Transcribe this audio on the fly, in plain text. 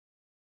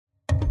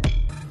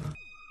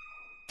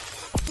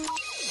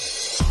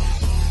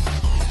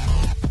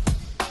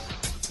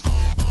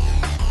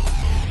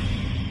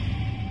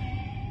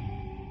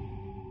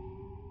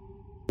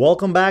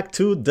Welcome back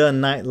to the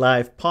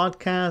Nightlife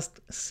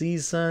Podcast,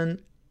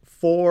 Season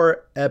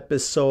 4,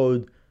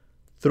 Episode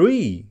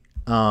 3.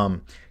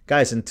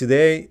 Guys, and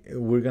today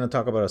we're going to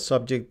talk about a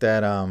subject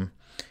that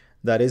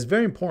is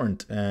very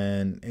important,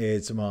 and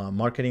it's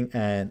marketing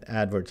and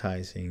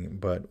advertising.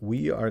 But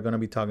we are going to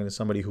be talking to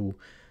somebody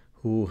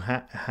who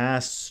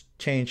has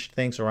changed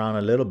things around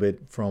a little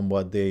bit from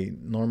what they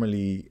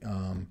normally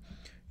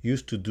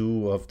used to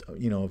do of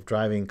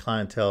driving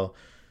clientele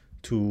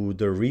to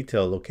the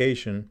retail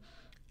location.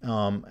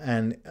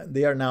 And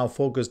they are now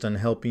focused on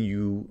helping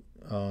you,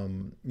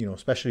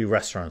 especially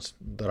restaurants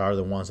that are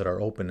the ones that are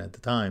open at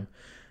the time,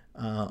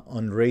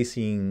 on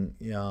raising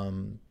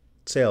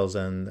sales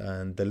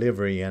and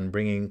delivery and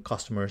bringing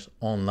customers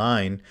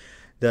online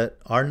that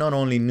are not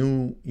only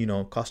new,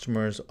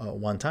 customers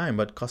one time,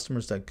 but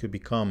customers that could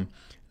become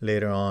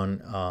later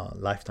on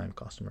lifetime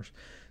customers.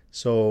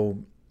 So,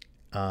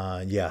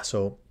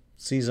 so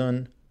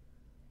Season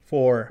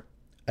 4,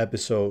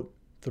 Episode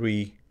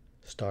 3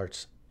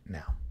 starts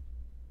now.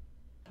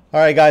 All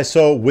right, guys.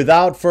 So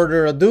without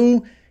further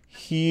ado,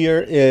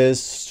 here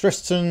is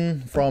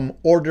Tristan from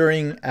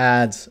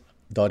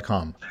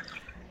orderingads.com.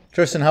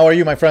 Tristan, how are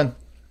you, my friend?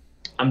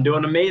 I'm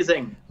doing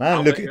amazing. Man,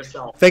 how about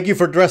yourself? Thank you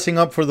for dressing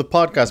up for the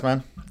podcast,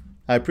 man.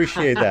 I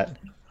appreciate that.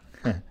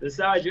 This is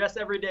how I dress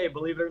every day,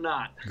 believe it or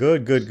not.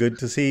 Good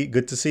to see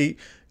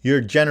your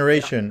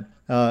generation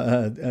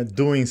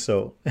doing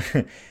so.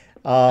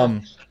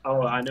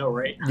 Oh, I know,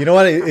 right? You know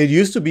what? It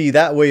used to be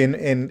that way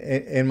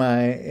in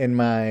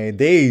my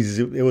days.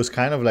 It was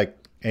kind of like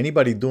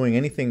anybody doing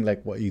anything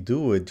like what you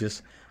do. It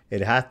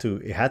had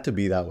to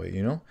be that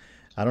way.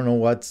 I don't know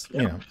what's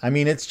I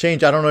mean, it's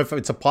changed. I don't know if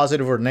it's a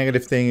positive or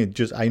negative thing.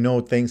 I know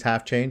things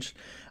have changed.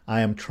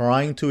 I am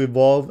trying to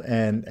evolve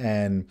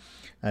and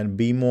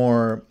be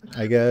more,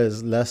 I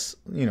guess, less,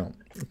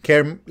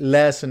 care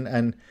less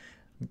and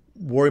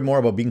worry more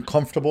about being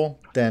comfortable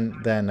than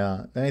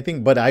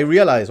anything. But I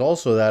realize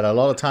also that a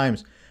lot of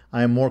times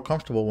I am more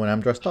comfortable when I'm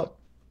dressed up.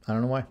 I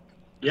don't know why.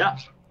 Yeah.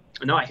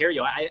 No, I hear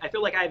you. I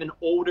feel like I have an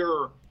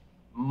older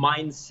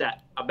mindset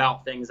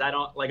about things. I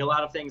don't like a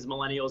lot of things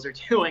millennials are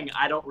doing.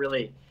 I don't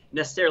really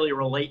necessarily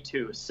relate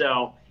to.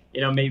 So,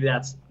 maybe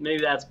that's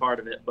part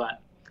of it. But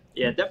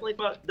yeah, it definitely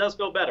does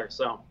feel better.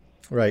 So.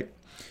 Right.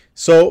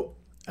 So,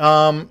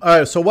 all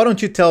right. So why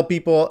don't you tell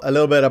people a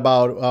little bit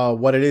about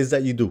what it is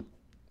that you do?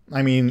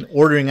 I mean,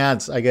 ordering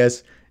ads, I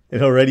guess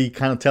it already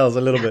kind of tells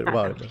a little bit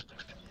about it.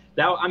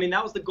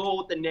 That was the goal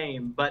with the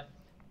name. But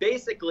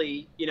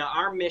basically,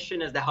 our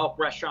mission is to help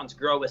restaurants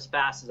grow as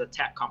fast as a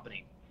tech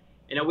company.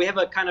 We have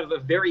a kind of a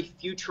very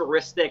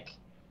futuristic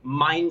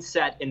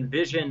mindset and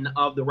vision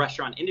of the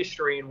restaurant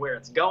industry and where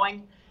it's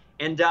going.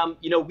 And,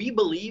 we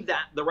believe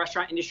that the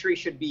restaurant industry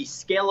should be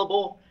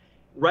scalable,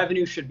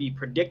 revenue should be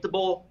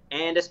predictable,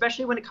 and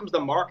especially when it comes to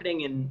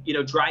marketing and,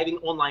 driving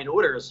online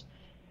orders,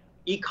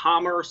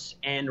 e-commerce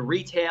and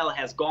retail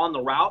has gone the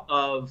route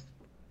of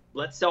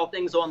let's sell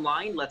things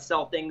online, let's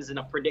sell things in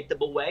a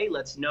predictable way,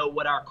 let's know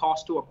what our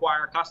cost to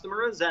acquire a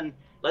customer is, and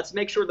let's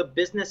make sure the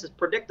business is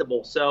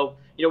predictable. So,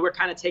 we're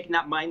kind of taking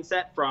that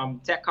mindset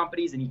from tech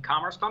companies and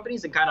e-commerce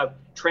companies and kind of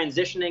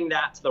transitioning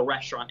that to the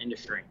restaurant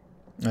industry.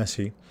 I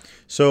see.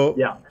 So,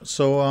 yeah.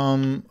 So, all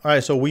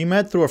right. So we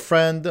met through a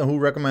friend who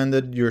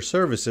recommended your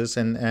services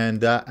and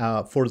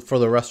for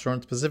the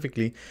restaurant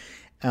specifically.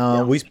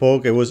 We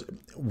spoke. It was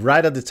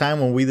right at the time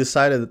when we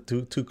decided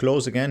to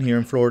close again here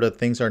in Florida.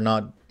 Things are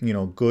not,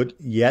 good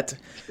yet.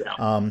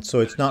 Yeah. So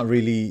it's not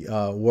really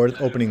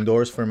worth opening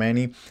doors for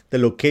many. The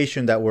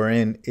location that we're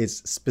in is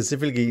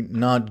specifically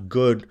not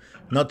good,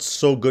 not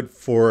so good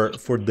for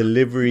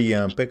delivery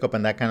and pickup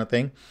and that kind of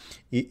thing.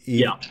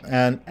 Yeah.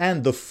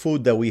 And the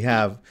food that we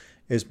have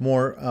is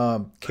more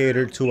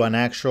catered to an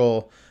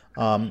actual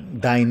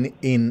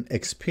dine-in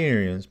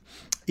experience.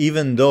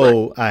 Even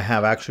though I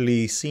have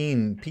actually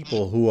seen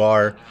people who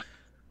are,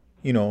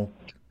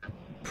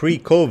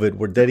 pre-COVID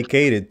were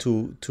dedicated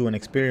to an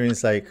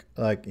experience like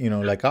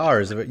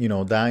ours,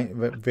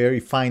 very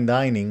fine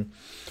dining,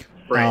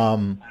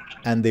 right.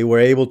 And they were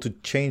able to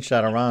change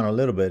that around a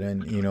little bit,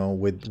 and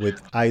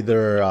with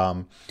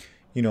either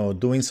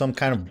doing some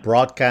kind of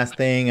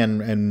broadcasting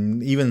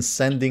and even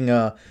sending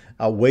a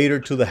waiter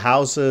to the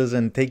houses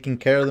and taking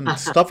care of them,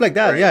 stuff like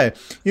that. Right.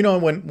 Yeah,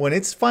 when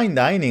it's fine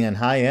dining and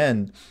high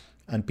end.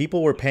 And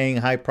people were paying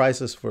high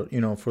prices for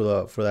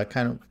that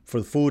kind of for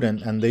the food,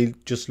 and they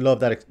just love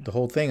the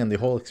whole thing and the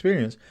whole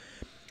experience.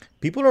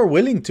 People are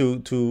willing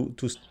to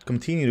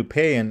continue to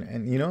pay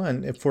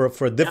and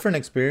for a different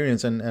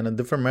experience and a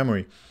different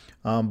memory.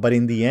 But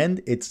in the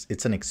end,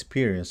 it's an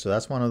experience. So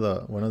that's one of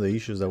the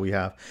issues that we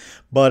have.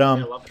 But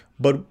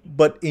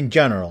in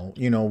general,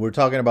 we're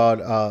talking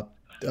about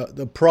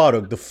the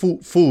product, the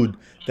food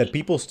that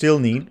people still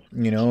need,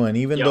 and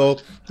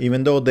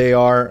even though they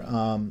are,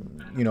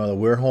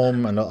 we're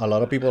home and a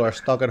lot of people are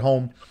stuck at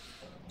home,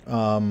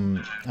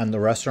 and the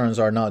restaurants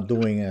are not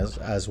doing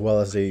as well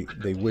as they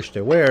wish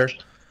they were,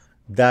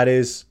 that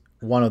is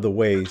one of the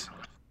ways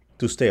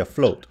to stay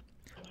afloat.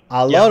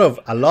 A lot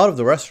of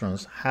the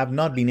restaurants have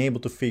not been able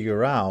to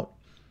figure out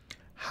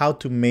how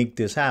to make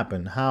this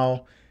happen.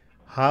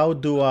 How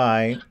do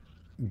I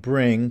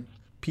bring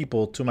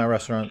people to my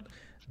restaurant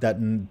that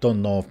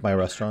don't know of my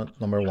restaurant?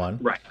 Number one.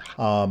 Right.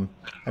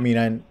 I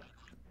mean,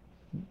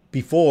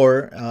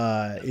 before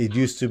it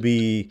used to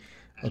be,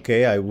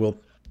 okay, I will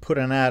put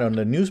an ad on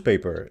the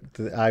newspaper.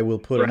 I will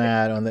put an Right.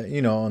 ad on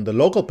the, on the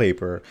local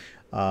paper,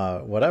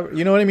 whatever.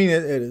 You know what I mean?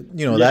 That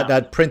Yeah.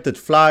 that printed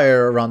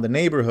flyer around the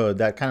neighborhood,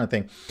 that kind of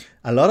thing.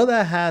 A lot of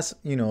that has,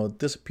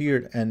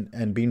 disappeared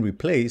and been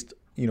replaced,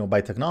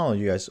 by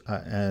technology, guys,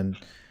 and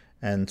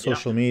Yeah.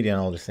 social media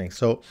and all these things.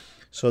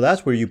 So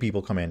that's where you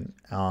people come in,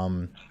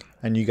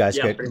 and you guys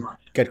Yeah. get Pretty much.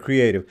 get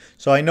creative.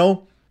 So I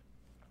know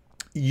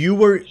you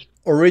were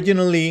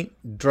originally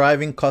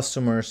driving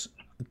customers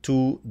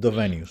to the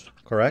venues,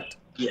 correct?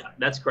 Yeah.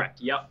 That's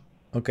correct. Yep.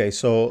 Okay,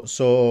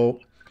 so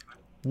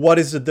what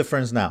is the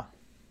difference now?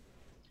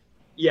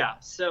 Yeah.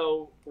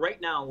 So right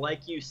now,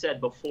 like you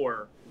said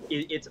before,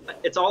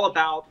 it's all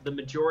about the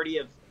majority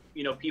of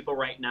people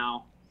right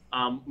now.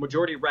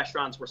 Majority of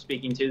restaurants we're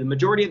speaking to, the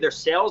majority of their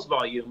sales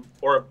volume,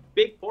 or a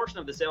big portion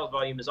of the sales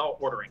volume, is all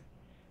ordering,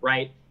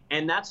 right?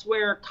 And that's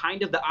where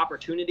kind of the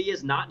opportunity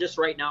is, not just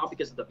right now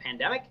because of the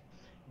pandemic,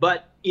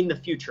 but in the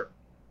future.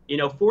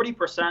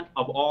 40%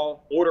 of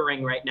all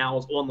ordering right now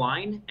is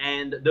online,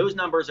 and those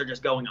numbers are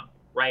just going up,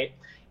 right?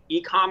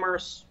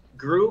 E-commerce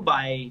grew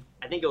by,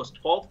 I think it was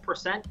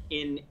 12%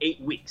 in 8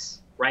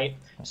 weeks, right?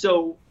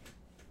 So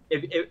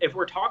if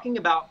we're talking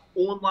about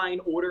online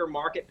order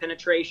market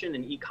penetration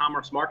and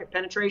e-commerce market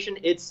penetration,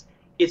 it's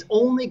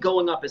only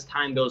going up as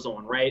time goes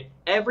on, right?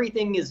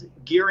 Everything is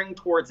gearing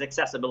towards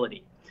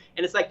accessibility.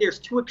 And it's like there's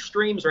two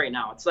extremes right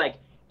now. It's like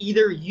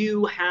either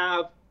you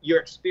have your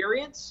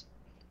experience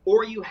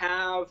or you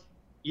have,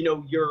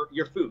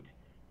 your food.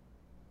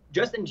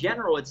 Just in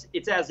general,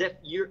 it's as if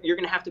you're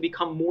going to have to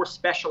become more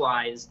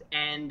specialized,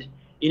 and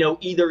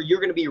either you're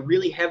going to be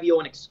really heavy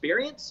on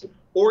experience,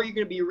 or you're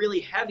going to be really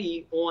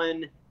heavy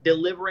on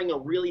delivering a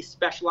really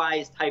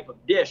specialized type of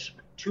dish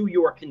to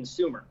your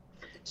consumer.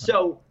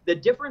 So the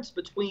difference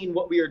between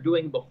what we were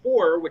doing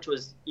before, which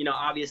was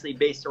obviously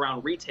based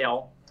around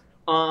retail,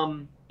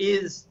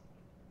 is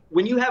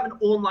when you have an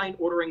online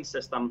ordering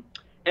system,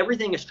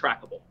 everything is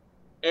trackable.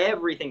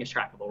 Everything is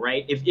trackable,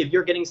 right? If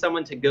you're getting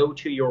someone to go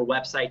to your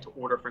website to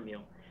order from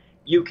you,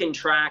 you can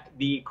track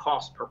the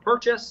cost per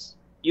purchase.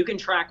 You can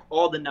track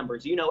all the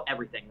numbers.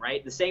 Everything,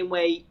 right? The same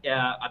way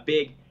a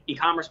big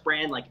e-commerce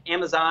brand like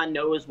Amazon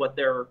knows what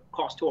their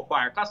cost to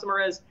acquire customer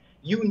is.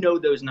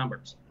 Those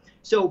numbers.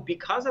 So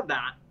because of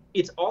that,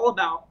 it's all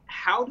about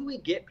how do we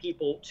get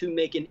people to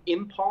make an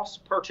impulse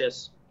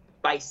purchase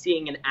by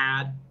seeing an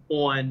ad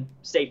on,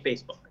 say,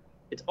 Facebook.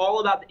 It's all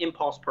about the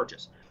impulse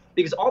purchase.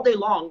 Because all day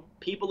long,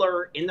 people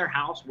are in their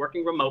house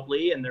working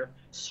remotely, and they're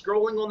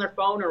scrolling on their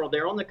phone or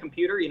they're on the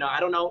computer. I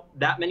don't know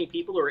that many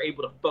people who are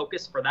able to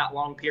focus for that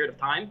long period of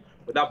time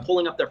without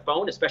pulling up their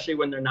phone, especially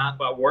when they're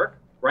not at work,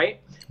 right?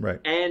 Right.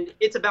 And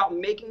it's about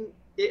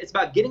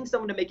getting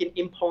someone to make an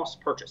impulse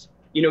purchase.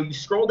 You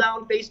scroll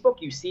down Facebook,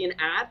 you see an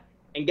ad,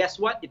 and guess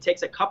what? It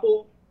takes a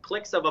couple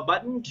clicks of a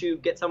button to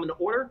get someone to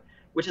order,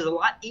 which is a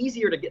lot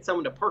easier to get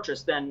someone to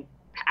purchase than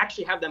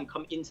actually have them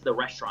come into the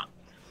restaurant.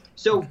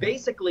 So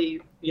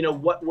basically,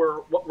 what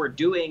we're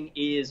doing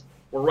is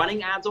we're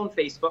running ads on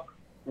Facebook.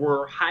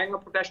 We're hiring a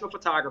professional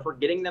photographer,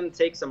 getting them to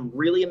take some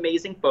really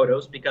amazing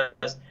photos,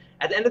 because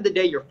at the end of the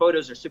day, your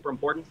photos are super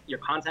important. Your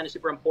content is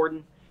super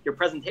important. Your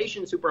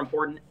presentation is super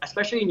important,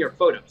 especially in your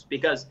photos,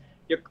 because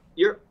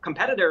your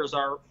competitors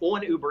are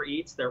on Uber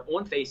Eats, they're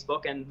on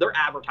Facebook, and they're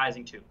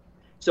advertising too.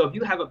 So if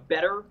you have a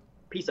better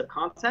piece of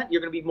content,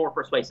 you're going to be more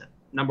persuasive,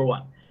 number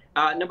one.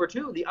 Number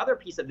two, the other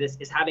piece of this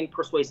is having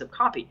persuasive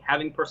copy,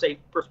 having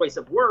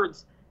persuasive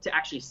words to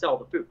actually sell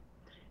the food.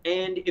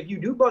 And if you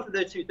do both of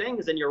those two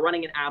things and you're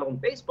running an ad on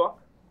Facebook,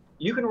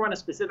 you can run a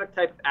specific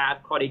type of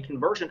ad called a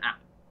conversion ad,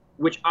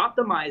 which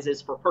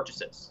optimizes for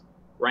purchases,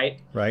 right?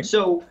 Right.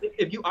 So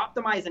if you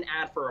optimize an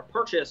ad for a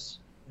purchase,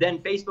 then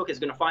Facebook is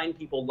going to find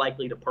people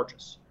likely to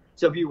purchase.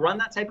 So if you run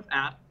that type of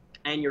ad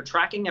and you're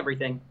tracking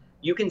everything,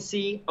 you can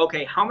see,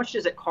 okay, how much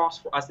does it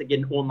cost for us to get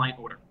an online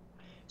order?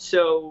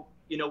 So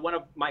one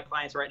of my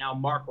clients right now,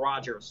 Mark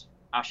Rogers,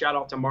 shout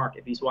out to Mark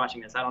if he's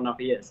watching this. I don't know if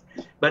he is,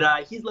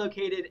 but he's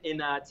located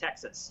in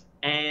Texas.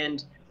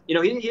 And,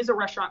 he has a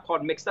restaurant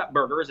called Mixed Up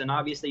Burgers, and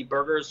obviously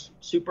burgers,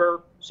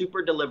 super,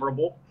 super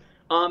deliverable.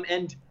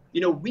 And,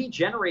 we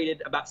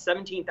generated about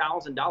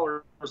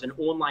 $17,000 in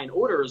online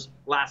orders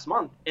last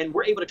month, and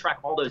we're able to track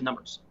all those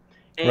numbers.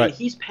 And Right.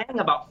 he's paying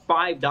about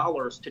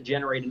 $5 to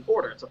generate an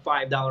order. It's a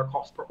 $5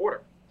 cost per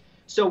order.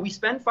 So we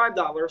spend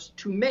 $5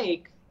 to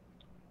make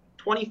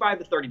 $25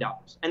 to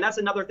 $30. And that's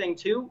another thing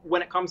too,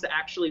 when it comes to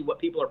actually what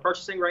people are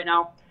purchasing right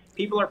now.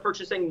 People are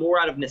purchasing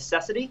more out of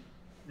necessity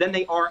than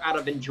they are out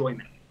of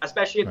enjoyment,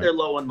 especially if they're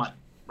low on money,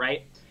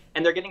 right?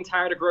 And they're getting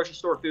tired of grocery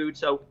store food.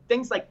 So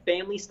things like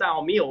family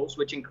style meals,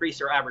 which increase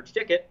your average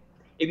ticket,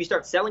 if you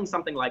start selling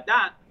something like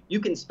that, you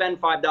can spend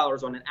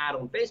 $5 on an ad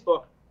on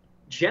Facebook,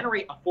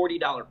 generate a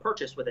 $40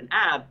 purchase with an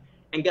ad,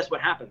 and guess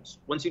what happens?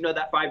 Once you know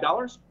that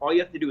 $5, all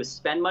you have to do is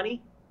spend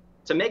money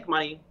to make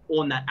money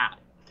on that ad.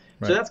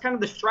 So Right. that's kind of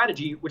the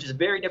strategy, which is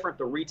very different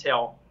to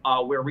retail,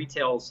 where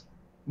retail's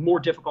more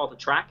difficult to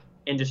track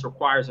and just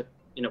requires a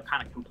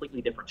kind of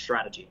completely different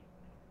strategy.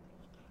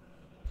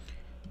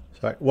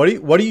 Sorry.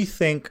 What do you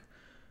think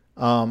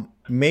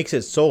makes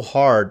it so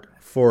hard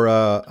for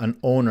an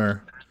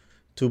owner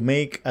to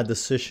make a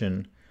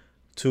decision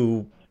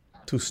to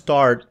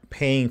start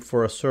paying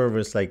for a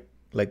service like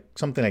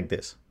something like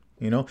this?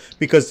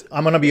 Because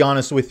I'm gonna be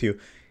honest with you.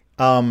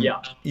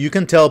 Yeah, You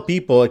can tell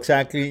people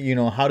exactly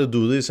how to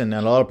do this, and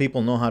a lot of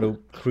people know how to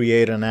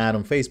create an ad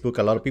on Facebook.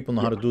 A lot of people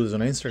know how to yeah, do this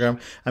on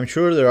Instagram. I'm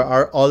sure there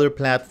are other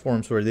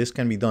platforms where this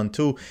can be done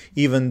too,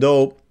 even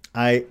though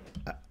I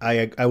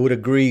would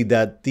agree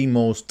that the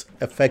most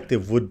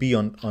effective would be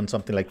on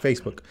something like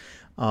Facebook,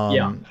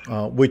 yeah,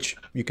 which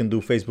you can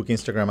do Facebook,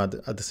 Instagram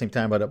at the same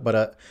time. yeah,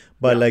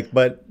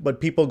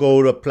 But people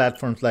go to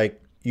platforms like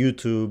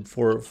YouTube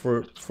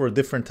for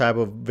different type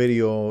of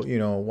video,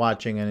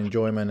 watching and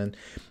enjoyment, and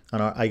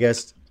I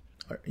guess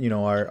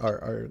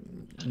are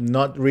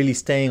not really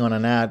staying on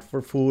an ad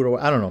for food, or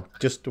I don't know,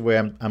 just the way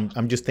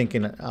I'm just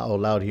thinking out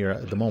loud here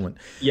at the moment.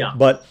 yeah,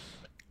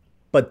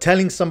 But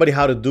telling somebody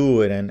how to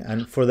do it,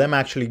 and for them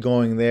actually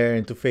going there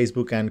into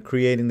Facebook and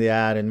creating the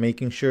ad and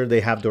making sure they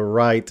have the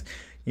right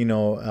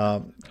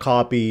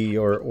copy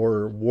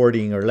or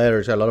wording or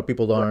letters. A lot of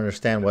people don't right,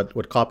 understand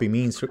what copy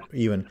means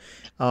even,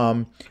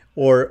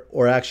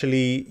 or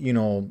actually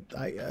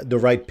the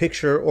right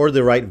picture or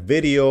the right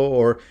video,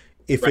 or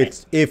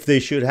right, if they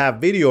should have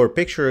video or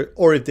picture,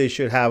 or if they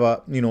should have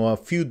a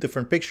few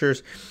different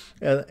pictures.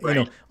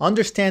 right,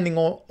 Understanding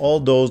all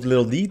those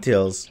little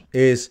details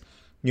is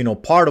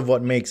part of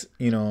what makes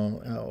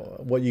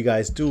what you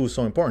guys do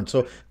so important.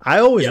 So I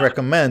always yeah,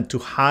 recommend to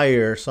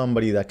hire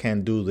somebody that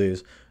can do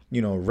this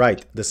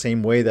right, the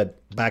same way that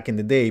back in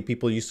the day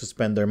people used to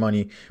spend their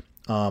money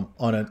on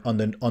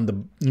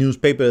the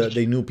newspaper that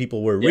they knew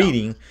people were yeah,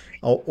 reading,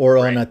 or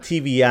on right, a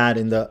TV ad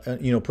in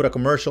the put a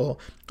commercial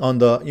on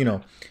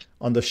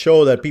the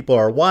show that people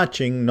are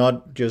watching,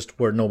 not just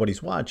where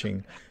nobody's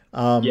watching.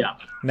 yeah,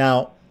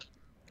 Now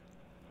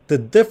the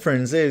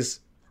difference is,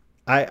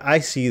 I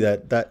see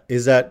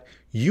that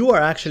you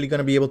are actually going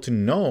to be able to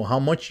know how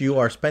much you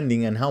are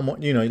spending, and how much,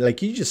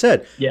 like you just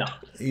said, yeah,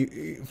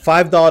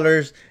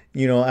 $5,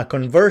 a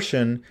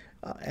conversion,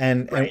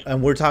 right,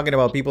 and we're talking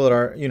about people that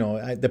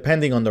are,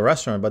 depending on the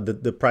restaurant, but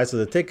the price of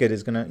the ticket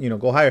is gonna,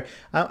 go higher.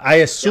 I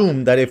yeah,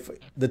 assume that if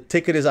the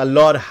ticket is a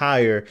lot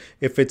higher,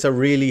 if it's a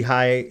really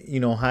high,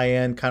 high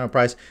end kind of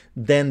price,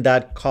 then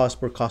that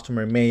cost per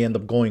customer may end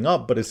up going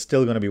up, but it's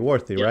still gonna be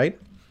worth it, yeah, right?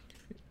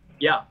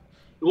 yeah.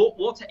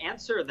 Well, to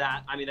answer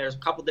that, I mean, there's a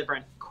couple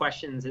different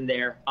questions in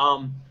there.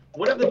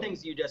 One of the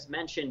things you just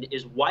mentioned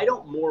is, why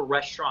don't more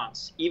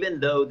restaurants, even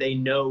though they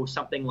know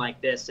something like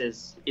this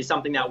is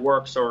something that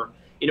works, or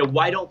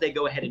why don't they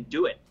go ahead and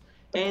do it?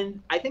 And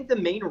I think the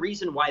main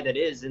reason why that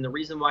is, and the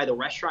reason why the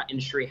restaurant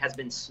industry has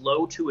been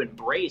slow to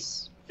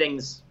embrace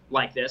things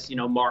like this,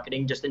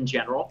 marketing just in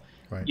general.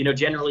 Right.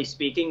 Generally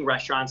speaking,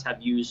 restaurants have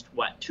used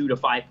 2 to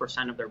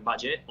 5% of their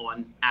budget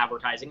on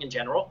advertising in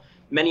general.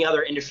 Many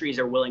other industries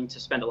are willing to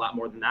spend a lot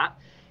more than that.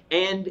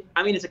 And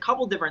I mean, it's a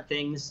couple different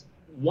things.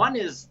 One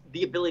is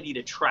the ability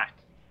to track,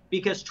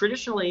 because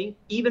traditionally,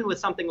 even with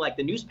something like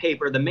the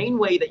newspaper, the main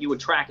way that you would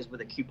track is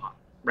with a coupon,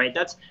 right?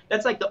 That's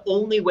like the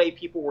only way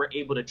people were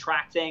able to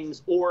track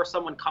things, or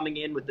someone coming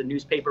in with the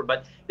newspaper.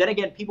 But then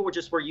again, people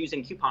were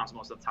using coupons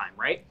most of the time,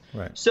 right?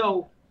 Right.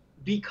 So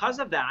because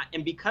of that,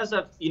 and because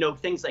of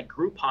things like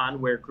Groupon,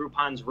 where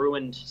Groupon's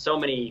ruined so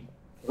many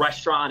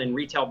restaurant and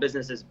retail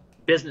businesses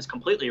business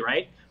completely,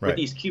 right? With Right.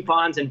 these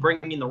coupons and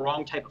bringing in the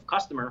wrong type of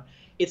customer,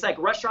 it's like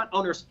restaurant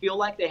owners feel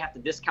like they have to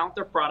discount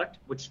their product,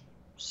 which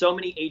so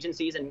many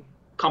agencies and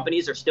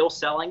companies are still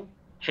selling.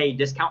 Hey,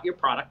 discount your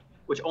product,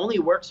 which only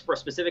works for a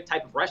specific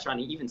type of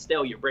restaurant. And even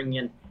still, you're bringing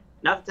in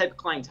not the type of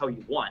clientele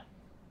you want,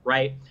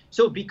 right?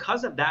 So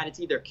because of that, it's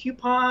either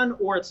coupon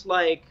or it's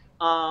like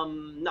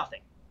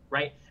nothing,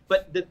 right?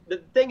 But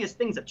the thing is,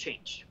 things have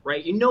changed,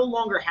 right? You no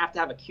longer have to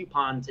have a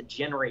coupon to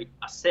generate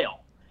a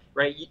sale,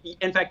 right?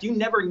 In fact, you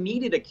never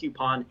needed a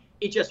coupon.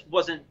 It just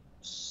wasn't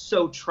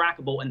so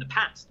trackable in the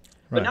past.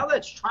 But Right. now that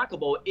it's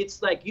trackable,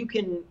 it's like you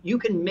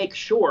can make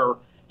sure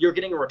you're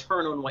getting a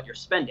return on what you're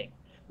spending.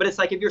 But it's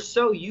like, if you're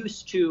so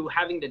used to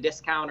having to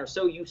discount, or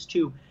so used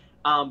to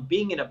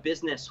being in a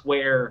business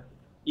where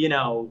you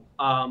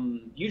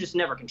just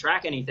never can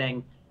track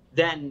anything,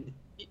 then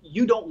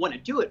you don't want to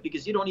do it,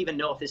 because you don't even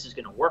know if this is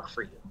going to work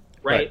for you,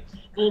 right?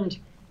 And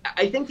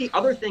I think the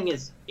other thing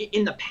is,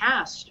 in the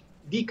past,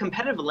 the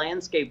competitive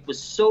landscape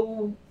was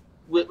so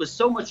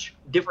much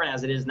different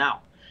as it is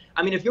now.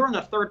 I mean, if you're in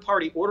a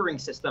third-party ordering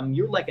system,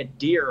 you're like a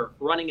deer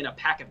running in a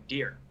pack of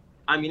deer.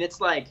 I mean,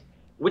 it's like,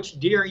 which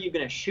deer are you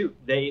going to shoot?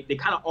 They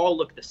kind of all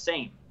look the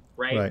same,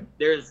 right? Right.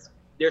 There's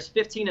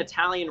 15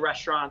 Italian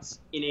restaurants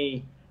in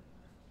a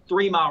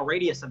 3-mile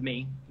radius of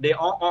me. They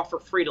all offer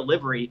free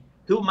delivery.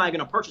 Who am I going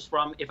to purchase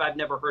from if I've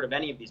never heard of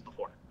any of these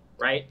before,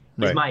 right?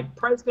 Is Right. my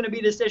price going to be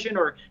a decision,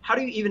 or how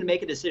do you even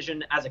make a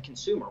decision as a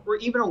consumer? Or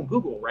even on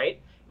Google,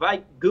 right? If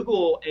I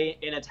Google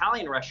an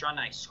Italian restaurant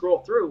and I scroll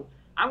through,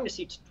 I'm going to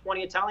see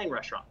 20 Italian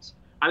restaurants.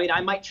 I mean,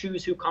 I might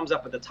choose who comes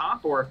up at the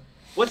top, or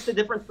what's the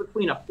difference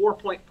between a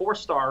 4.4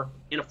 star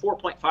and a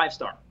 4.5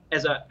 star?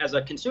 As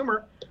a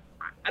consumer,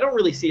 I don't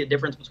really see a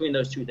difference between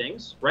those two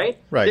things, right?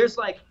 Right. There's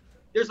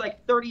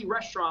like 30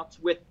 restaurants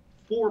with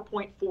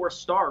 4.4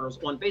 stars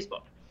on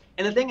Facebook.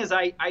 And the thing is,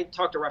 I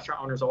talk to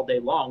restaurant owners all day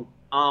long,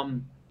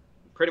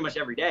 pretty much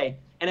every day,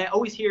 and I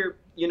always hear,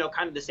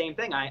 kind of the same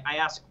thing. I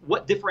ask,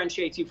 what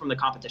differentiates you from the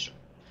competition?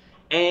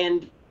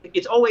 And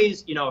it's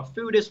always,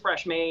 food is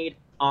fresh made.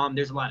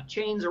 There's a lot of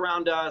chains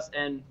around us,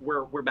 and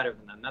we're better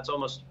than them. That's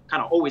almost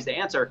kind of always the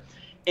answer.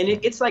 And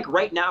it's like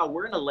right now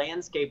we're in a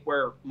landscape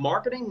where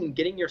marketing and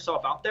getting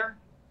yourself out there,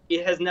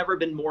 it has never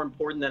been more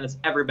important than it's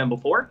ever been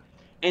before.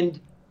 And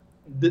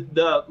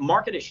the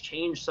market has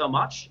changed so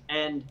much,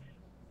 and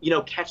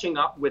catching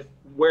up with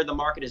where the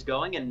market is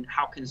going and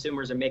how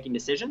consumers are making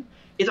decisions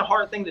is a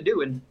hard thing to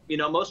do. And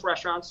most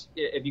restaurants,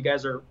 if you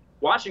guys are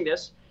watching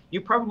this,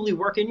 you probably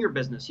work in your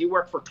business. You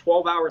work for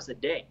 12 hours a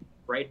day,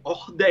 right?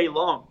 All day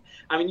long.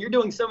 I mean, you're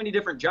doing so many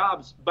different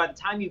jobs. By the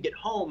time you get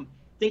home,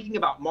 thinking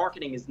about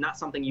marketing is not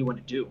something you want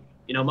to do.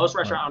 Most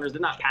restaurant owners,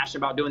 they're not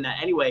passionate about doing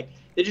that anyway.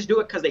 They just do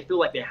it because they feel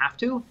like they have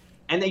to.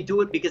 And they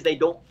do it because they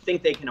don't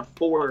think they can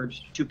afford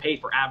to pay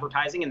for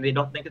advertising, and they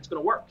don't think it's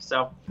going to work.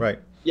 So, right.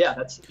 Yeah,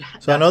 that's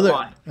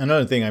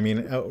another thing. I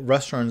mean,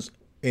 restaurants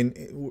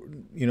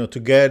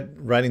to get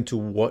right into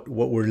what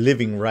we're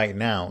living right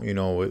now,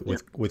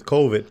 with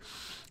COVID.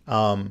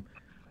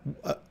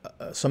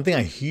 Something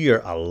I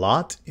hear a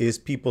lot is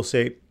people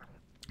say,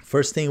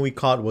 first thing we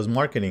caught was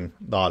marketing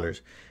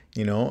dollars,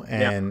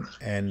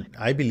 and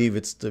I believe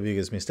it's the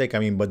biggest mistake. I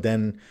mean, but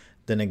then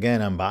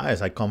again, I'm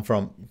biased. I come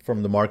from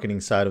the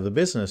marketing side of the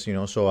business,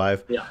 so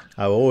I've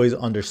always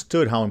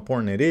understood how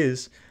important it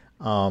is.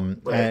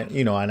 And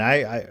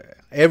I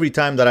every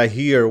time that I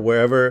hear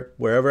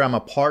wherever I'm a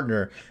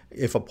partner,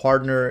 if a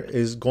partner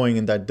is going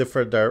in that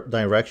different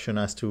direction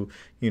as to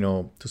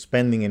to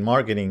spending in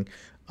marketing,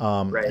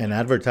 and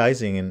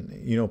advertising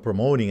and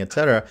promoting,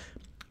 etc.,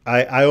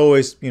 I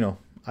always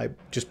I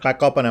just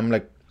back up and I'm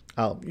like,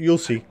 you'll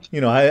see.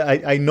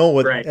 I know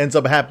what ends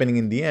up happening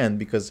in the end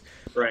because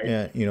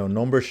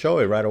numbers show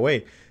it right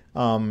away.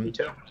 Me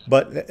too.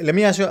 But let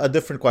me ask you a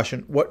different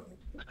question.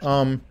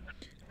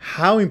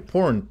 How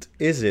important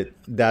is it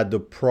that the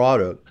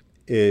product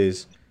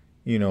is,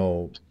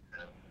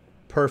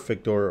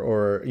 perfect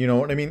or you know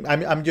what I mean?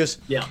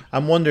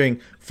 I'm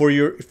wondering for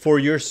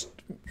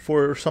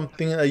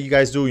something that you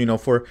guys do,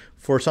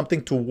 for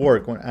something to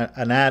work,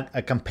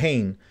 a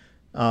campaign,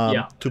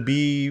 to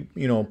be,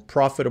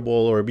 profitable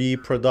or be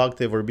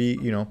productive or be,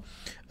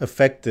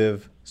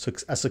 effective,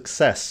 a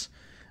success.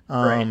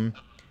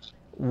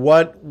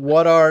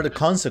 What are the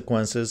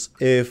consequences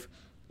if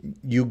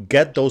you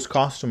get those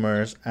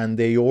customers and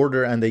they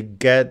order and they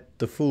get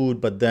the food,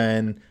 but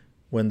then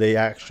when they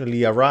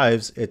actually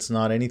arrives, it's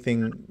not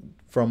anything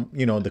from,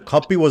 the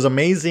copy was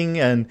amazing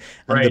and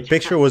the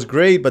picture was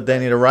great, but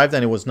then it arrived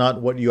and it was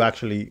not what you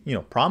actually,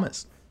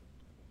 promised.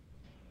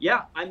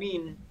 Yeah. I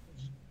mean,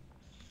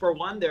 for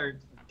one, there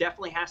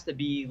definitely has to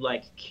be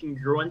like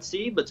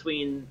congruency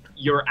between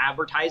your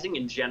advertising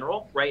in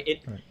general, right?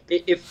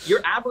 If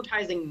your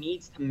advertising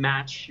needs to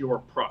match your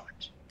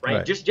product,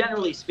 right? Just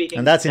generally speaking.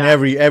 And that's in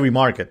every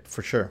market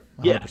for sure.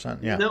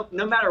 100%. Yeah.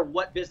 No matter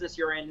what business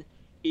you're in,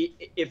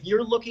 if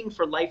you're looking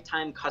for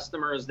lifetime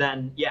customers,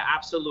 then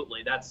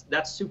absolutely.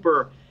 That's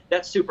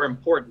super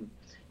important.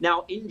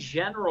 Now, in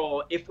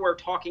general, if we're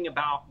talking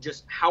about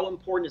just how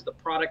important is the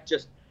product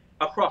just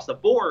across the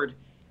board,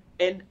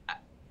 and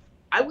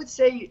I would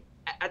say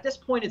at this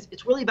point,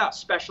 it's really about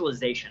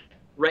specialization,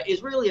 right?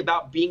 It's really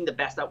about being the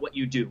best at what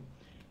you do.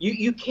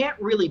 You can't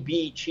really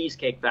be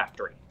Cheesecake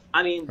Factory.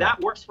 I mean, that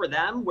works for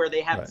them where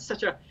they have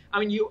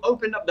you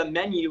open up the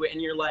menu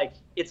and you're like,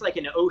 it's like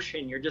an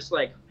ocean. You're just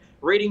like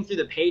reading through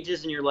the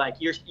pages and you're like,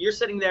 you're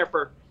sitting there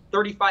for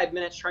 35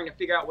 minutes trying to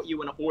figure out what you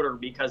want to order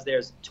because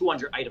there's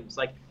 200 items.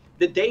 Like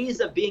the days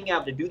of being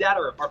able to do that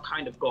are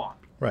kind of gone,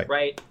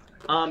 right?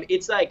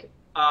 It's like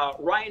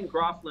Ryan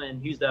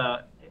Grofflin,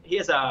 he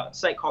has a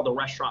site called The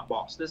Restaurant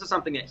Boss. This is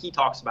something that he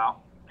talks about.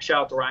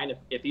 Shout out to Ryan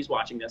if he's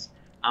watching this.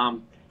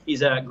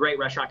 He's a great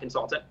restaurant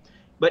consultant.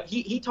 But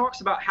he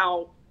talks about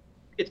how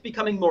it's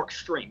becoming more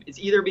extreme. It's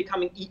either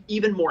becoming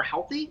even more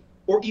healthy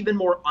or even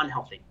more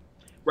unhealthy,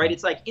 right?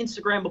 It's like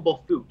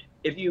Instagrammable food.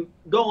 If you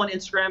go on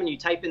Instagram and you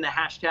type in the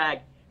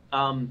hashtag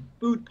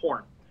food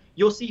porn,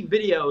 you'll see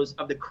videos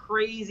of the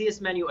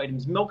craziest menu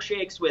items,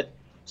 milkshakes with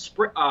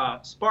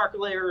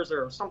sparklers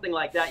or something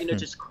like that,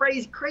 just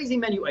crazy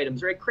menu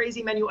items, right?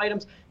 Crazy menu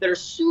items that are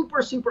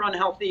super, super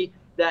unhealthy,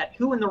 that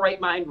who in the right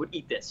mind would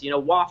eat this?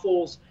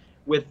 Waffles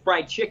with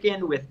fried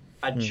chicken, with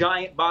a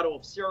giant bottle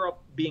of syrup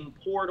being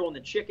poured on the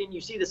chicken.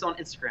 You see this on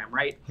Instagram,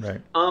 right?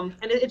 And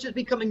it's just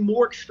becoming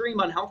more extreme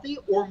unhealthy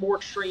or more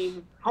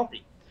extreme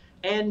healthy.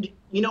 And,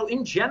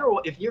 in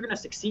general, if you're going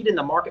to succeed in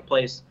the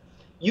marketplace,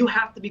 you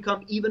have to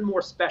become even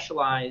more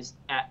specialized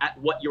at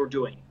what you're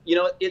doing.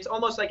 It's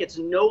almost like it's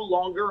no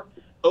longer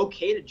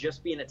okay to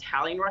just be an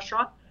Italian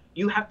restaurant.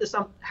 You have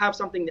to have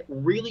something that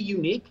really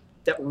unique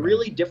that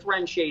really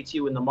differentiates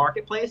you in the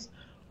marketplace.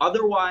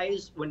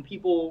 Otherwise, when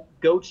people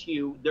go to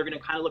you, they're going to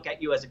kind of look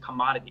at you as a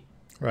commodity,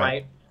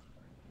 right?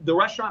 The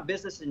restaurant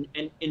business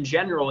in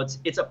general,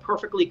 it's a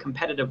perfectly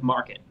competitive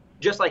market,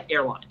 just like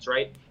airlines,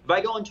 right? If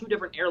I go on two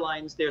different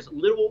airlines, there's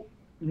little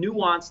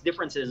nuanced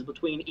differences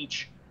between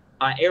each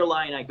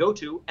airline I go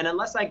to. And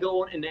unless I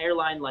go in an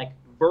airline like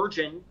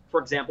Virgin, for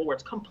example, where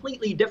it's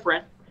completely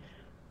different,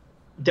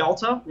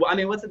 Delta, well, I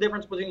mean, what's the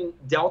difference between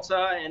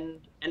Delta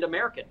and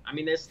American? I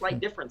mean, there's slight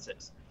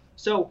differences.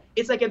 So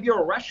it's like if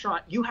you're a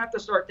restaurant, you have to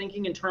start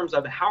thinking in terms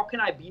of how can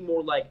I be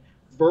more like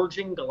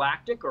Virgin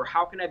Galactic, or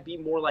how can I be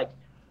more like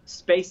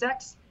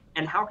SpaceX,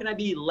 and how can I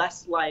be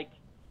less like,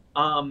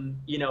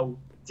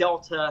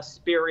 Delta,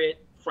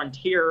 Spirit,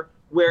 Frontier,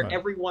 where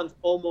everyone's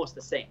almost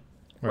the same,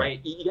 right?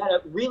 You got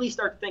to really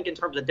start to think in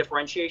terms of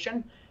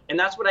differentiation. And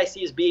that's what I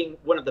see as being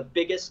one of the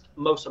biggest,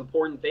 most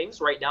important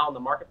things right now in the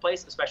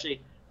marketplace,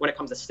 especially when it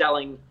comes to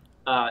selling,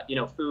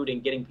 food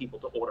and getting people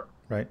to order.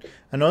 Right.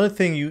 Another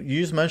thing you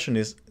just mentioned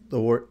is the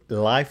word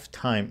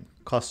lifetime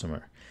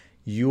customer.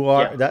 You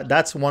are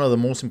that's one of the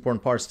most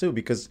important parts too,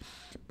 because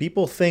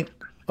people think,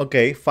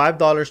 okay,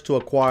 $5 to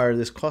acquire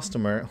this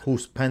customer who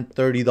spent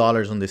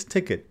 $30 on this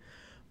ticket,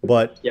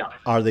 but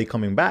are they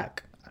coming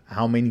back?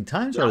 How many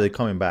times are they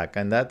coming back?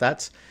 And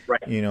that's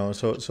right.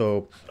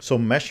 So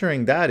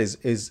measuring that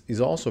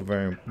is also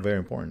very, very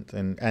important.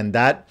 And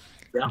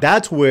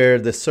that's where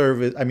the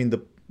service,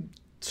 the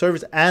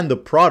service and the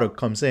product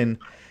comes in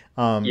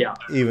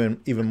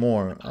even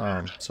more.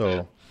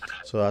 So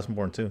that's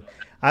important too.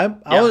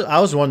 I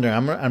was wondering,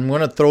 I'm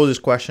going to throw this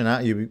question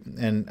at you,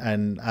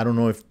 and I don't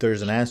know if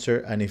there's an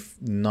answer, and if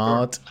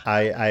not,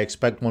 I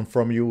expect one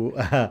from you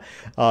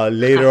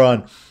later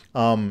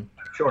on.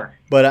 Sure.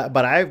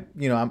 But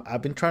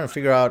I've been trying to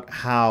figure out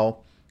how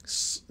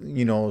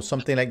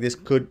something like this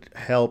could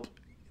help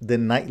the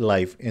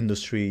nightlife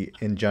industry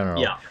in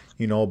general.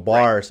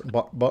 Bars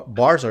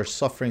bars are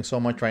suffering so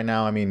much right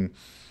now. I mean,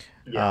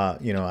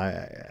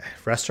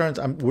 restaurants.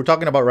 We're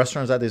talking about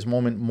restaurants at this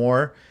moment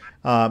more.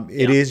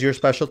 It is your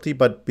specialty,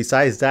 but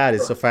besides that,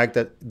 it's the fact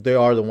that they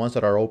are the ones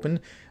that are open.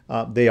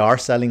 They are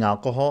selling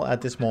alcohol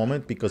at this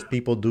moment because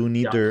people do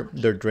need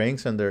their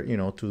drinks and their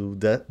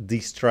to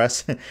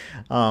de-stress.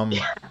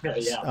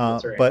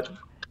 That's right.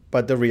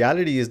 But the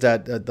reality is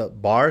that the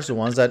bars, the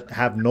ones that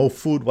have no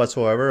food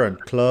whatsoever, and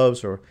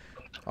clubs are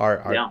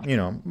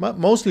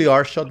mostly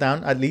are shut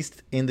down, at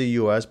least in the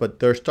U.S. But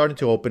they're starting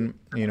to open.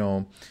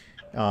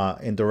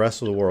 In the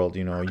rest of the world,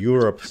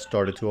 Europe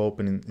started to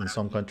open in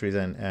some countries,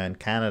 and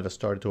Canada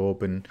started to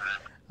open.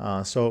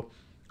 So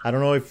I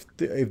don't know if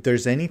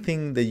there's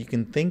anything that you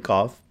can think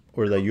of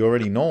or that you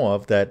already know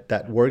of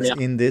that works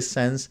in this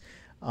sense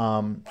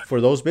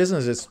for those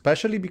businesses,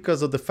 especially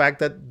because of the fact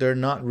that they're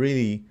not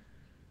really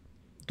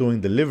doing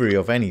delivery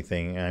of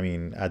anything. I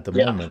mean, at the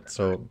moment,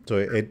 so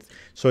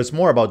it's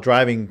more about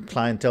driving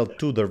clientele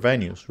to their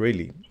venues,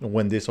 really,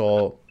 when this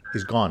all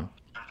is gone,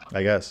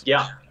 I guess.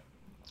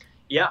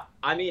 Yeah,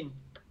 I mean,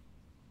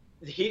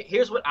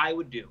 here's what I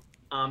would do,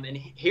 and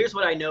here's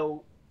what I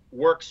know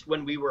works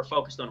when we were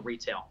focused on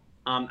retail.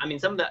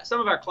 Some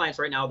of our clients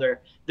right now,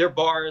 they're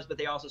bars, but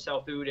they also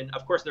sell food, and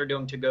of course they're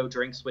doing to-go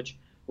drinks, which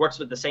works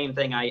with the same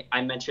thing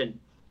I mentioned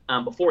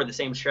before. The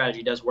same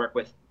strategy does work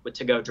with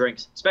to-go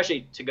drinks,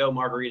 especially to-go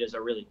margaritas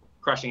are really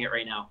crushing it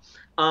right now.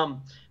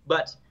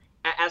 But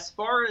as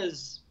far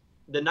as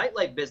the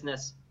nightlife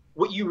business,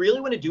 what you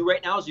really want to do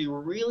right now is you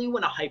really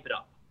want to hype it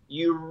up.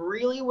 You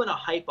really want to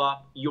hype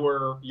up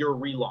your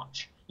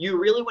relaunch. You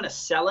really want to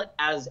sell it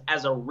as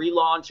a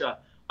relaunch, a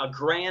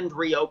grand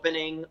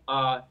reopening.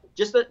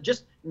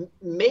 Just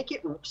make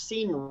it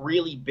seem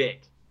really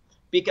big,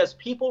 because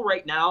people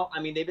right now,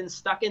 they've been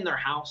stuck in their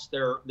house.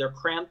 They're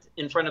cramped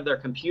in front of their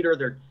computer.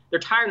 They're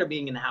tired of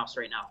being in the house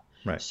right now.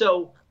 Right.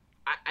 So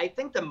I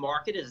think the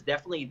market is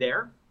definitely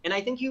there, and I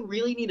think you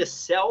really need to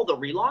sell the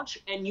relaunch,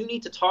 and you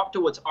need to talk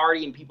to what's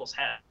already in people's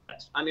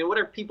heads. What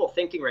are people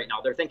thinking right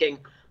now? They're thinking,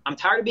 I'm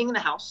tired of being in the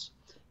house.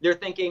 They're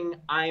thinking,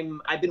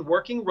 I've been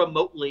working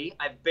remotely.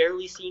 I've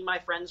barely seen my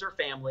friends or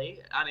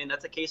family.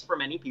 That's a case for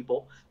many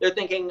people. They're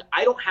thinking,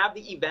 I don't have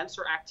the events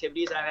or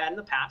activities I've had in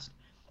the past.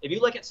 If you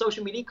look at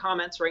social media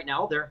comments right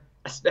now, they're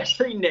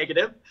especially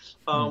negative.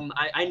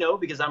 I know,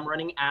 because I'm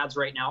running ads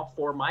right now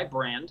for my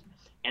brand,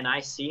 and I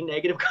see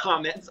negative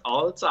comments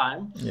all the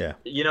time. Yeah.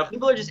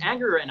 People are just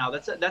angry right now.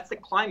 That's the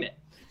climate.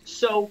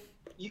 So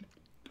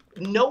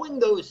knowing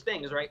those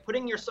things, right?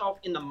 Putting yourself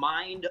in the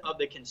mind of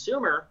the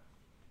consumer,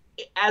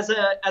 as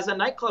a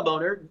nightclub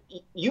owner,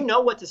 you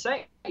know what to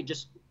say.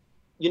 Just,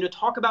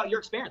 talk about your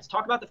experience.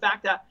 Talk about the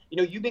fact that,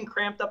 you've been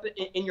cramped up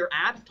in your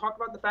ad. Talk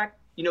about the fact,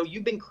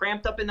 you've been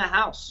cramped up in the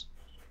house.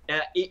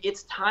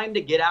 It's time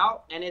to get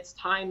out, and it's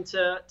time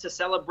to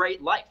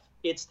celebrate life.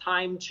 It's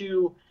time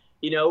to,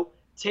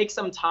 take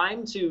some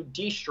time to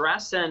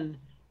de-stress and,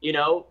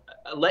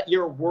 let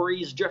your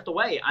worries drift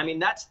away.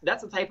 That's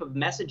the type of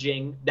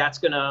messaging that's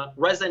going to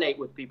resonate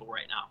with people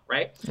right now,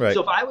 right? Right.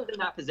 So if I was in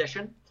that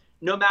position,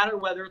 no matter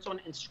whether it's on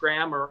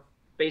Instagram or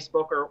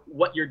Facebook or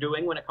what you're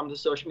doing when it comes to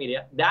social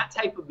media. That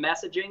type of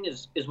messaging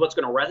is what's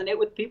going to resonate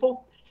with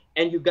people.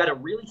 And you've got to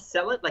really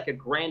sell it like a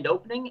grand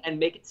opening and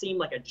make it seem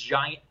like a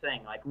giant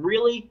thing. Like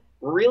really,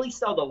 really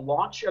sell the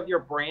launch of your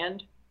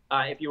brand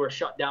if you were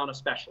shut down,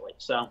 especially.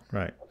 So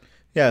Right.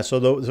 Yeah. So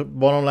the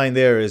bottom line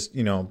there is,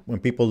 you know, when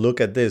people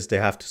look at this, they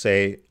have to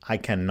say, I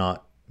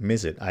cannot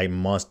miss it. I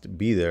must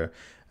be there.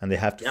 And they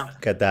have to yeah,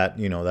 get that,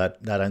 you know,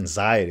 that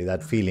anxiety,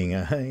 that feeling,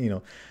 you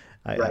know,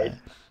 I, right.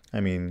 I,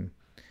 I mean,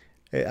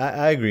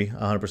 I agree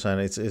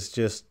 100%. It's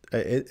just,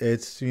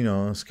 it's, you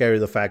know, scary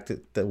the fact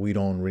that we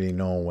don't really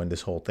know when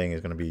this whole thing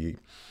is going to be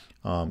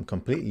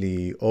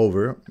completely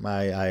over.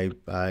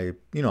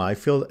 You know, I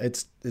feel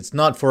it's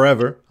not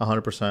forever,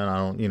 100%. I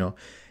don't, you know,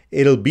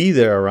 it'll be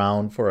there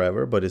around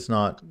forever, but it's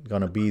not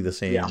gonna be the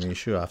Yeah, same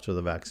issue after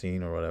the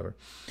vaccine or whatever.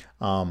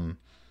 Um,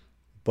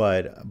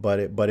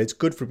 but it's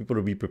good for people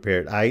to be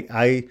prepared.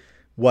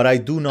 What I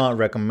do not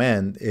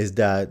recommend is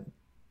that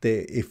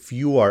if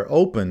you are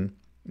open,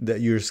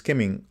 that you're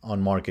skimming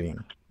on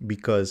marketing,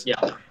 because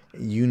yeah,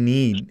 you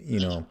need,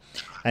 you know,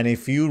 and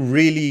if you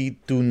really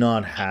do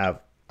not have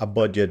a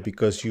budget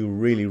because you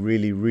really,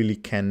 really, really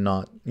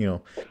cannot, you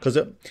know, because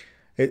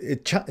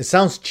it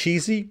sounds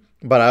cheesy,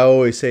 but I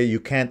always say you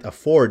can't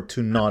afford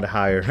to not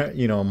hire,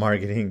 you know,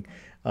 marketing,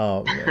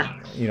 uh,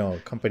 you know,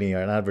 company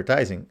or an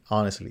advertising.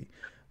 Honestly,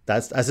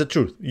 that's the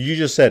truth. You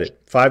just said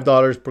it.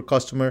 $5 per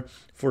customer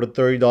for the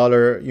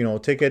 $30, you know,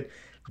 ticket.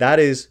 That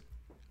is,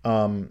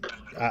 um,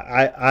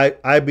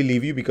 I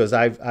believe you, because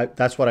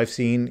that's what I've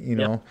seen, you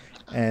yeah, know,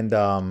 and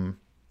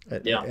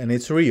yeah, and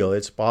it's real.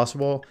 It's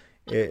possible.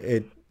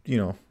 It you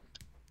know,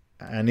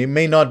 and it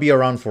may not be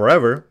around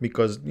forever,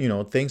 because you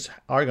know things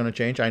are going to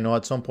change. I know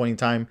at some point in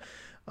time,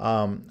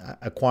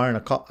 acquiring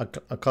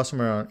a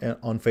customer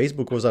on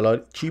Facebook was a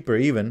lot cheaper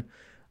even,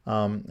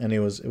 and it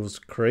was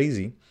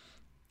crazy.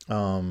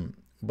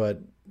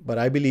 But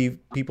I believe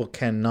people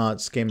cannot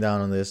skim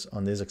down on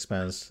this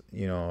expense,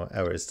 you know,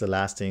 ever. It's the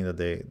last thing that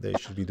they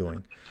should be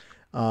doing.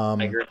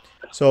 I agree.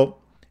 So,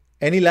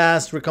 any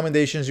last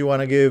recommendations you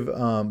want to give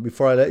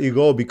before I let you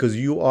go? Because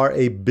you are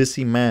a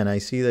busy man. I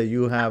see that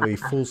you have a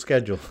full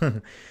schedule.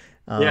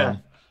 Yeah,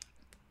 um,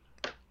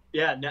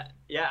 yeah, no,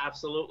 yeah,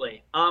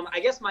 absolutely.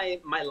 I guess my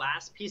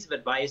last piece of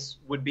advice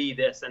would be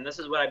this, and this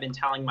is what I've been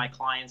telling my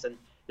clients, and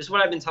this is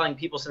what I've been telling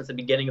people since the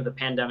beginning of the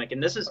pandemic,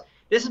 and this is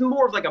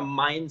more of like a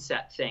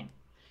mindset thing.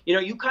 You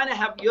know, you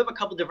have a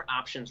couple different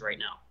options right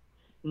now.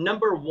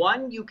 Number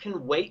one, you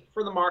can wait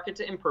for the market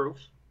to improve,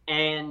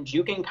 and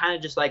you can kind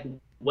of just like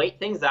wait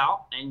things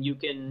out, and you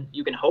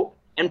can hope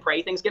and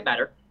pray things get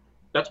better.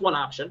 That's one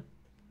option.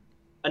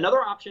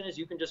 Another option is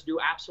you can just do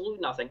absolutely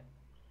nothing.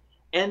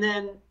 And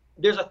then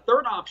there's a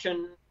third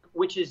option,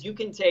 which is you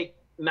can take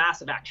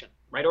massive action,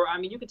 right? Or I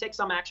mean, you could take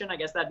some action. I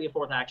guess that'd be a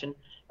fourth action.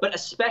 But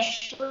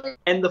especially,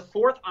 and the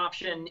fourth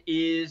option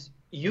is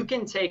you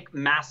can take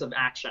massive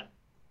action,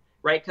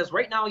 right? Because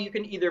right now you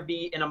can either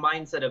be in a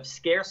mindset of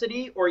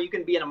scarcity or you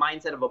can be in a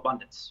mindset of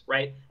abundance,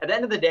 right? At the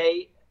end of the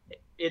day,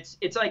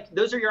 it's like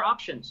those are your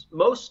options.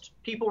 Most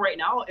people right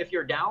now, if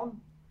you're down,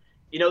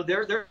 you know,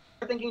 they're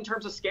thinking in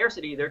terms of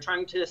scarcity. They're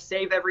trying to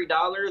save every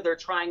dollar. They're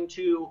trying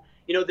to,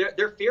 you know,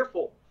 they're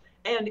fearful,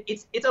 and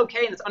it's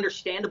okay and it's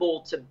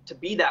understandable to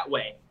be that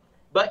way,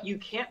 but you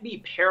can't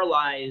be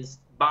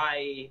paralyzed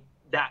by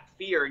that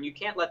fear, and you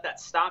can't let that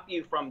stop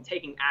you from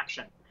taking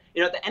action.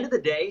 You know, at the end of the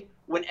day,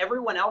 when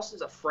everyone else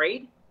is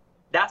afraid,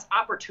 that's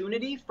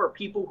opportunity for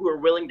people who are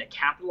willing to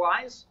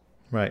capitalize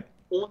right.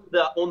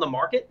 on the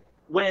market.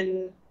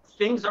 When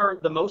things are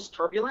the most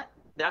turbulent,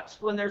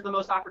 that's when there's the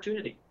most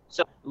opportunity.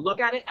 So look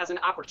at it as an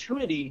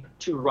opportunity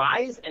to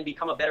rise and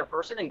become a better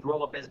person and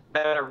grow a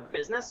better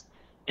business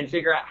and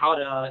figure out how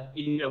to,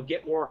 you know,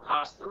 get more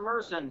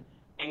customers and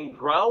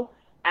grow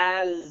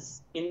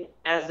as an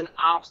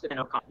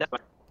obstacle.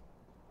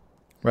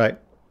 Right.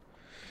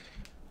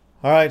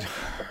 All right,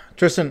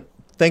 Tristan.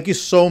 Thank you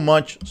so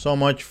much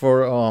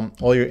for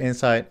all your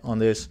insight on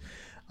this,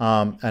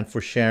 and for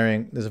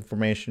sharing this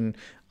information.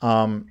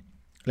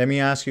 Let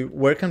me ask you,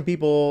 where can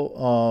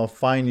people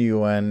find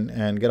you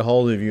and get a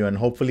hold of you and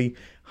hopefully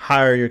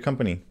hire your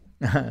company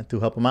to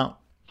help them out?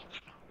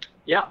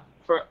 Yeah,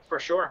 for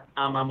sure.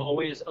 I'm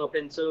always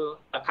open to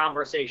a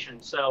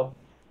conversation. So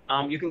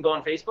you can go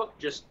on Facebook,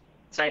 just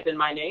type in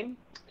my name.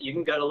 You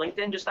can go to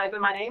LinkedIn, just type in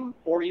my name,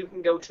 or you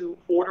can go to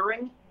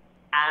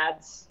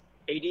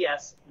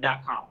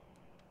orderingads.com.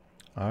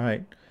 All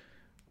right.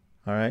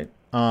 All right.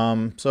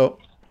 So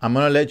I'm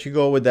gonna let you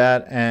go with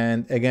that.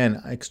 And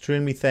again,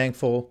 extremely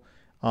thankful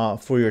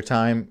for your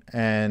time,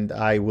 and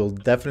I will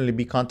definitely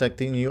be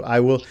contacting you. I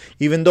will,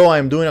 even though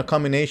I'm doing a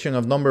combination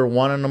of number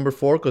one and number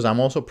four, because I'm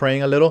also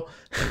praying a little.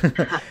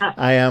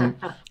 I am,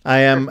 I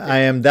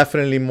am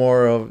definitely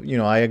more of, you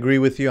know, I agree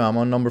with you. I'm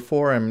on number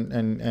four,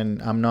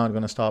 and I'm not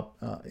gonna stop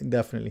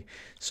indefinitely.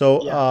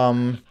 So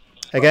Yeah,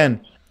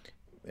 again,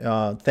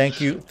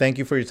 thank you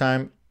for your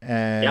time,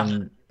 yeah,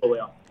 and I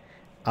will.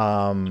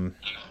 um,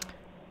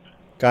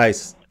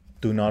 guys,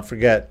 do not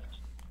forget,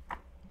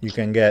 you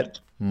can get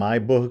my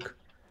book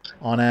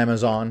on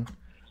Amazon.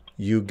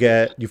 You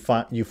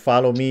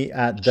follow me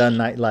at the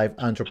Nightlife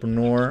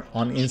Entrepreneur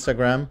on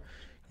Instagram.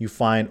 You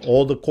find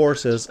all the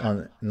courses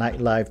on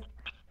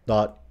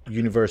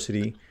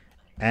nightlife.university,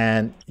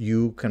 and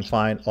you can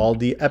find all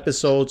the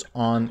episodes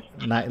on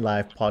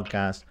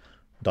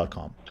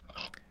nightlifepodcast.com.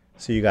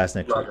 See you guys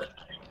next week.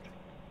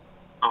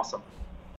 Awesome.